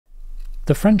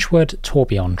The French word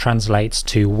tourbillon translates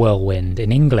to whirlwind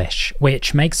in English,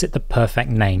 which makes it the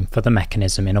perfect name for the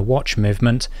mechanism in a watch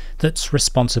movement that's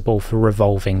responsible for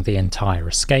revolving the entire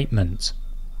escapement.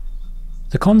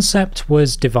 The concept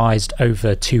was devised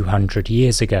over 200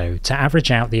 years ago to average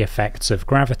out the effects of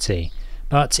gravity,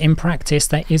 but in practice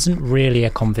there isn't really a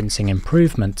convincing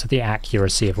improvement to the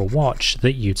accuracy of a watch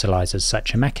that utilises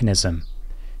such a mechanism.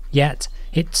 Yet,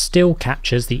 it still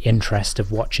captures the interest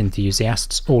of watch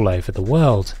enthusiasts all over the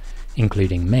world,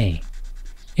 including me.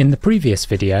 In the previous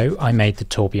video I made the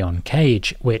tourbillon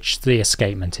cage, which the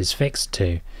escapement is fixed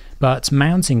to, but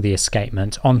mounting the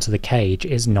escapement onto the cage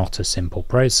is not a simple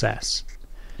process.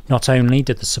 Not only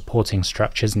do the supporting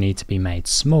structures need to be made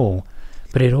small,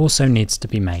 but it also needs to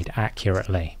be made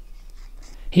accurately.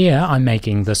 Here I'm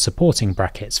making the supporting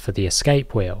brackets for the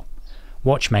escape wheel.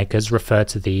 Watchmakers refer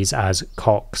to these as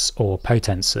cocks or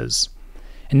potences.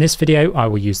 In this video I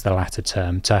will use the latter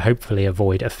term to hopefully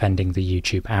avoid offending the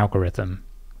YouTube algorithm.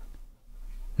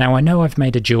 Now I know I've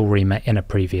made a dual reamer in a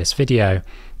previous video,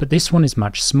 but this one is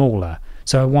much smaller,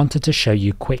 so I wanted to show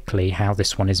you quickly how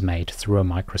this one is made through a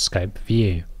microscope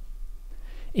view.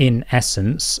 In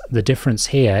essence, the difference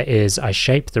here is I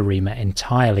shape the reamer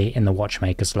entirely in the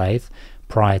watchmaker's lathe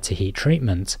prior to heat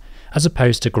treatment, as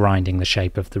opposed to grinding the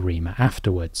shape of the reamer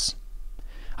afterwards.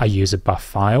 I use a buff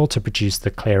file to produce the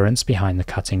clearance behind the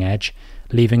cutting edge,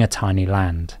 leaving a tiny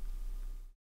land.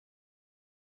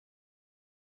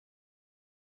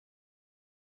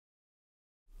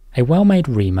 A well-made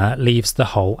reamer leaves the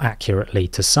hole accurately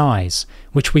to size,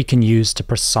 which we can use to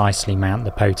precisely mount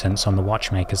the potence on the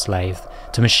watchmaker's lathe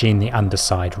to machine the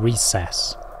underside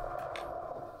recess.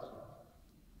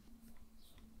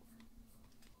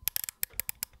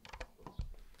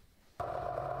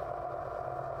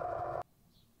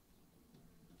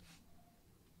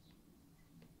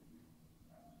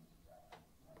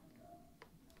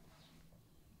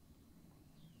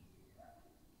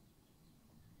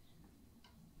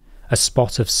 A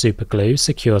spot of superglue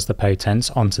secures the potence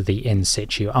onto the in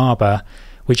situ arbor.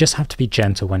 We just have to be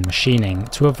gentle when machining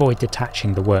to avoid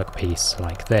detaching the workpiece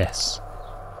like this.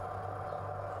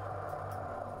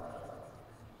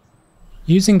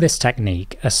 Using this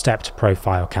technique, a stepped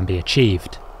profile can be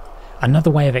achieved. Another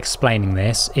way of explaining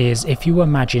this is if you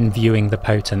imagine viewing the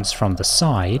potence from the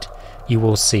side, you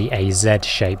will see a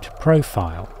Z-shaped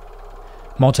profile.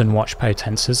 Modern watch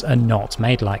potences are not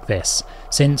made like this,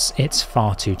 since it's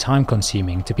far too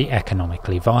time-consuming to be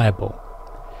economically viable.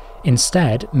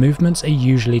 Instead, movements are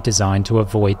usually designed to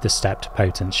avoid the stepped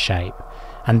potence shape,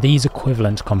 and these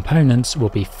equivalent components will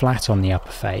be flat on the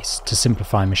upper face to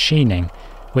simplify machining,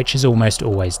 which is almost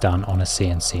always done on a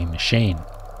CNC machine.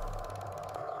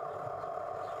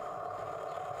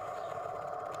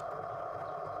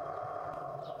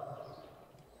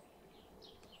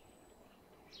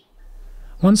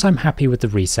 Once I'm happy with the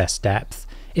recess depth,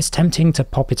 it's tempting to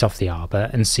pop it off the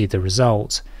arbor and see the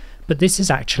result, but this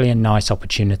is actually a nice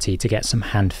opportunity to get some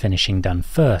hand finishing done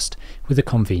first with a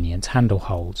convenient handle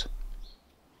hold.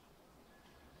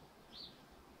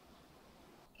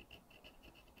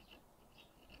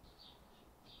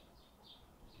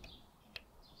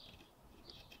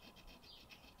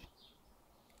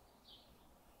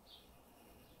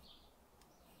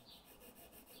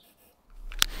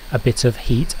 A bit of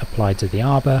heat applied to the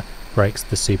arbor breaks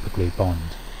the superglue bond.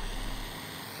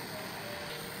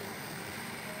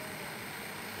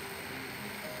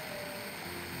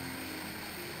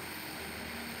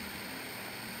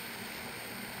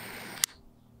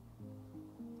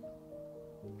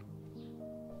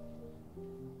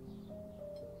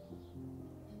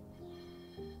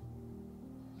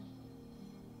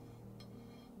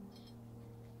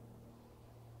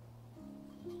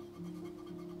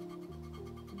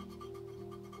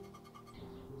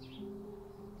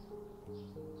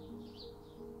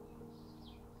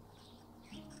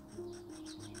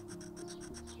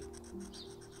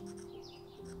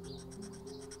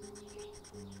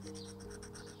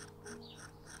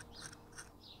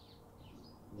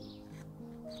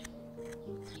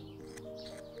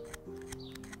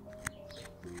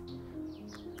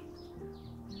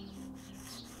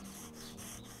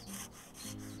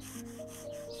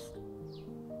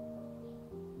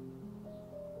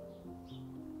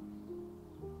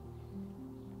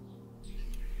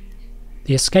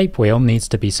 The escape wheel needs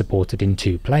to be supported in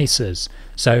two places,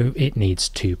 so it needs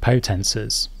two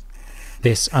potences.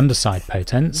 This underside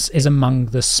potence is among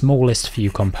the smallest few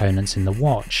components in the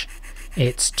watch.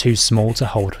 It's too small to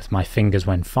hold with my fingers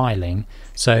when filing,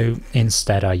 so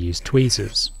instead I use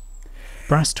tweezers.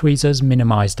 Brass tweezers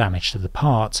minimise damage to the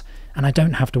part, and I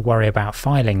don't have to worry about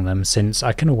filing them since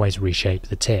I can always reshape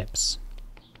the tips.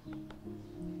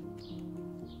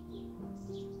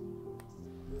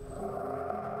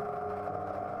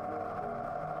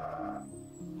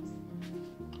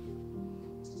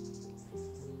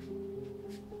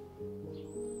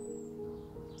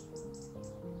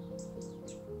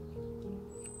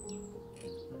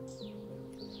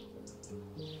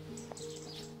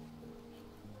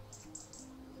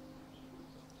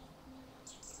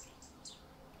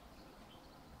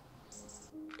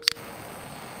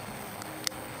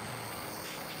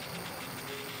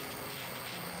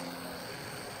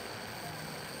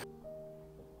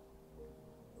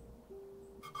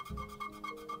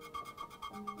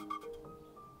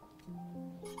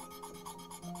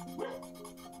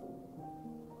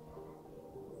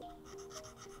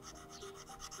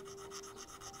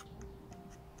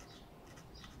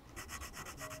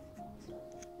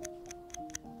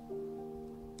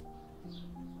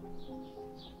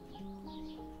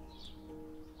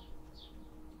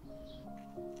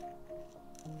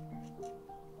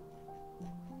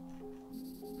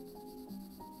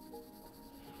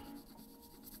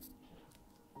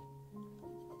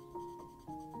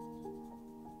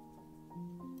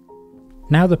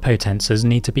 Now the potences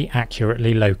need to be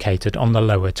accurately located on the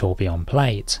lower tourbillon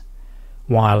plate.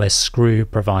 While a screw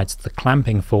provides the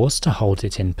clamping force to hold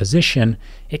it in position,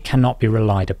 it cannot be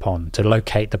relied upon to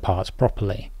locate the part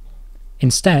properly.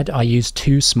 Instead, I use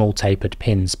two small tapered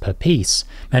pins per piece,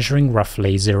 measuring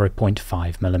roughly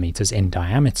 0.5mm in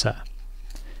diameter.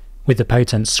 With the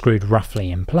potence screwed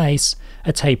roughly in place,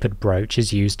 a tapered broach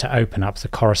is used to open up the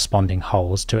corresponding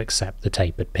holes to accept the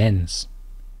tapered pins.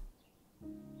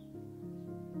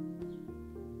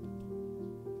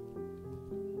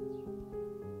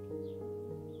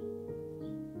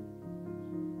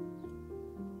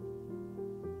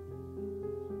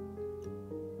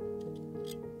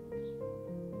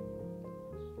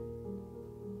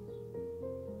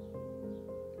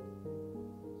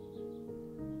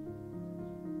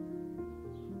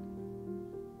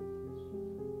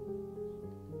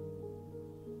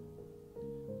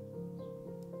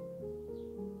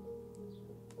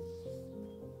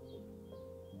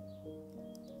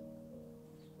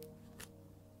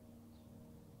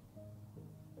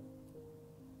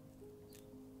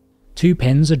 Two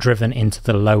pins are driven into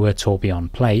the lower tourbillon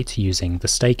plate using the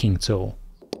staking tool.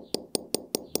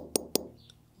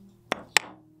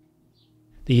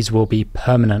 These will be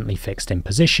permanently fixed in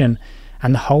position,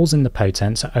 and the holes in the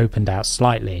potence are opened out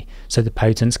slightly so the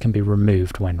potence can be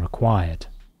removed when required.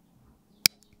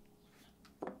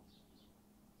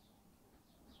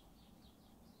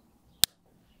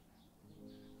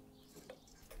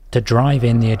 To drive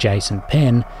in the adjacent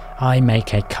pin, I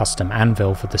make a custom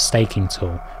anvil for the staking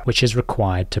tool, which is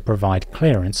required to provide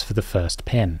clearance for the first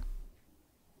pin.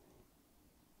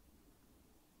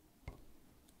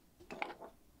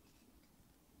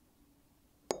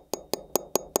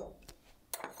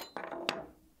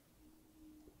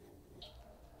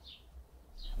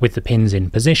 With the pins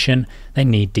in position, they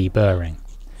need deburring.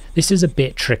 This is a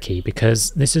bit tricky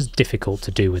because this is difficult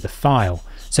to do with a file,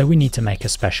 so we need to make a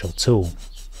special tool.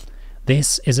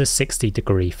 This is a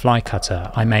 60-degree fly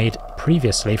cutter I made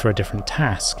previously for a different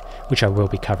task, which I will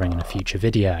be covering in a future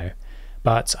video,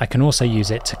 but I can also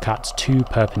use it to cut two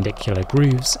perpendicular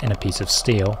grooves in a piece of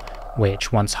steel,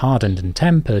 which once hardened and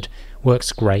tempered,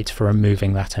 works great for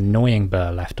removing that annoying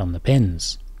burr left on the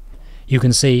pins. You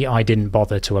can see I didn't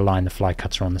bother to align the fly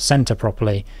cutter on the centre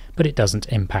properly, but it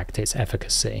doesn't impact its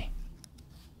efficacy.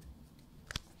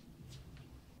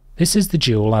 This is the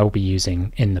jewel I will be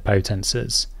using in the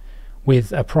potences.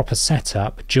 With a proper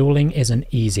setup, jeweling is an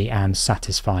easy and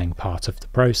satisfying part of the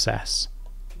process.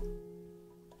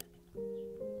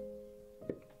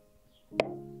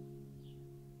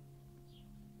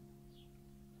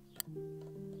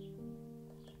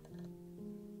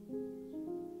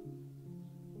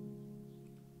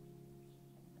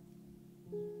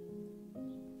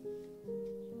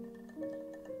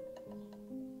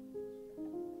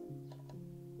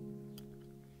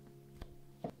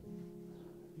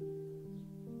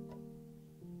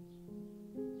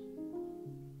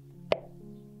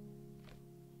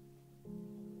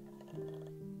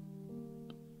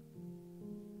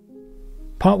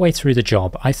 Partway through the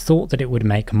job, I thought that it would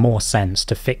make more sense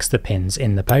to fix the pins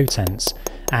in the potence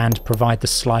and provide the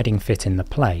sliding fit in the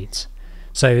plate.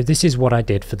 So this is what I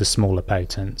did for the smaller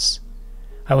potence.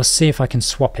 I will see if I can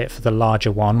swap it for the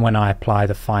larger one when I apply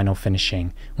the final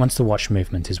finishing once the watch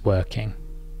movement is working.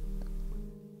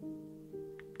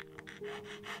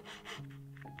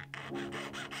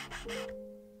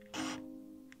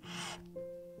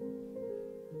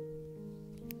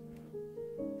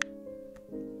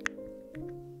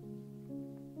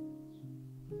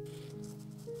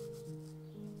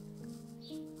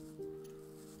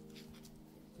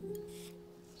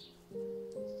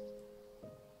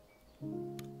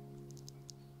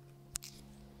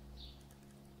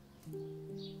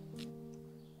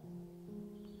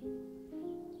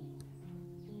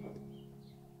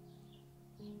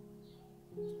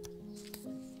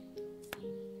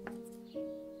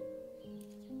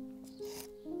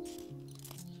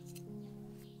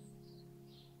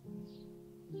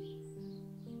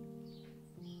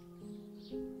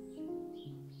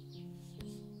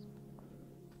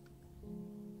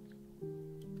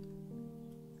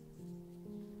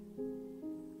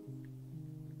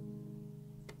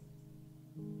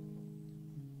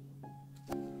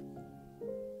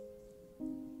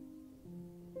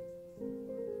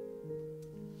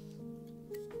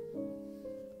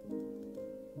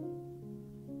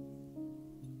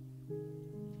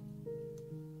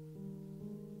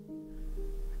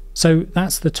 So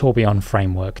that's the tourbillon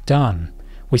framework done.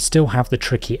 We still have the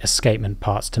tricky escapement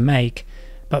parts to make,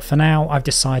 but for now I've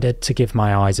decided to give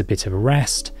my eyes a bit of a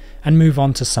rest and move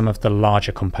on to some of the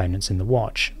larger components in the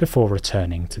watch before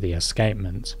returning to the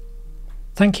escapement.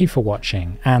 Thank you for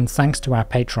watching, and thanks to our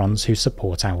patrons who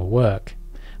support our work.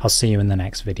 I'll see you in the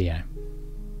next video.